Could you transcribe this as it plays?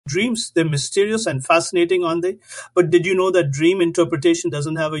Dreams, they're mysterious and fascinating, aren't they? But did you know that dream interpretation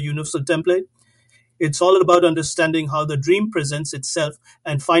doesn't have a universal template? It's all about understanding how the dream presents itself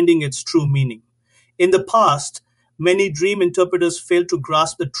and finding its true meaning. In the past, many dream interpreters failed to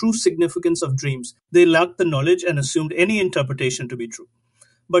grasp the true significance of dreams. They lacked the knowledge and assumed any interpretation to be true.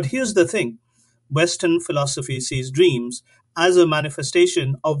 But here's the thing: Western philosophy sees dreams as a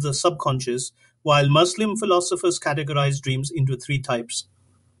manifestation of the subconscious, while Muslim philosophers categorize dreams into three types.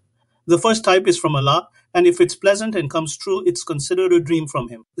 The first type is from Allah, and if it's pleasant and comes true, it's considered a dream from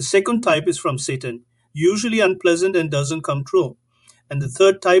Him. The second type is from Satan, usually unpleasant and doesn't come true. And the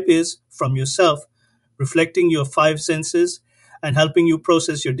third type is from yourself, reflecting your five senses and helping you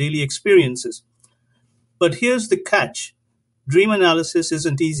process your daily experiences. But here's the catch: dream analysis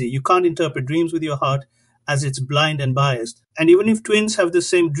isn't easy. You can't interpret dreams with your heart, as it's blind and biased. And even if twins have the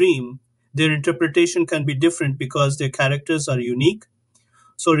same dream, their interpretation can be different because their characters are unique.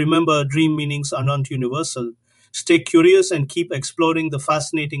 So remember, dream meanings are not universal. Stay curious and keep exploring the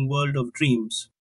fascinating world of dreams.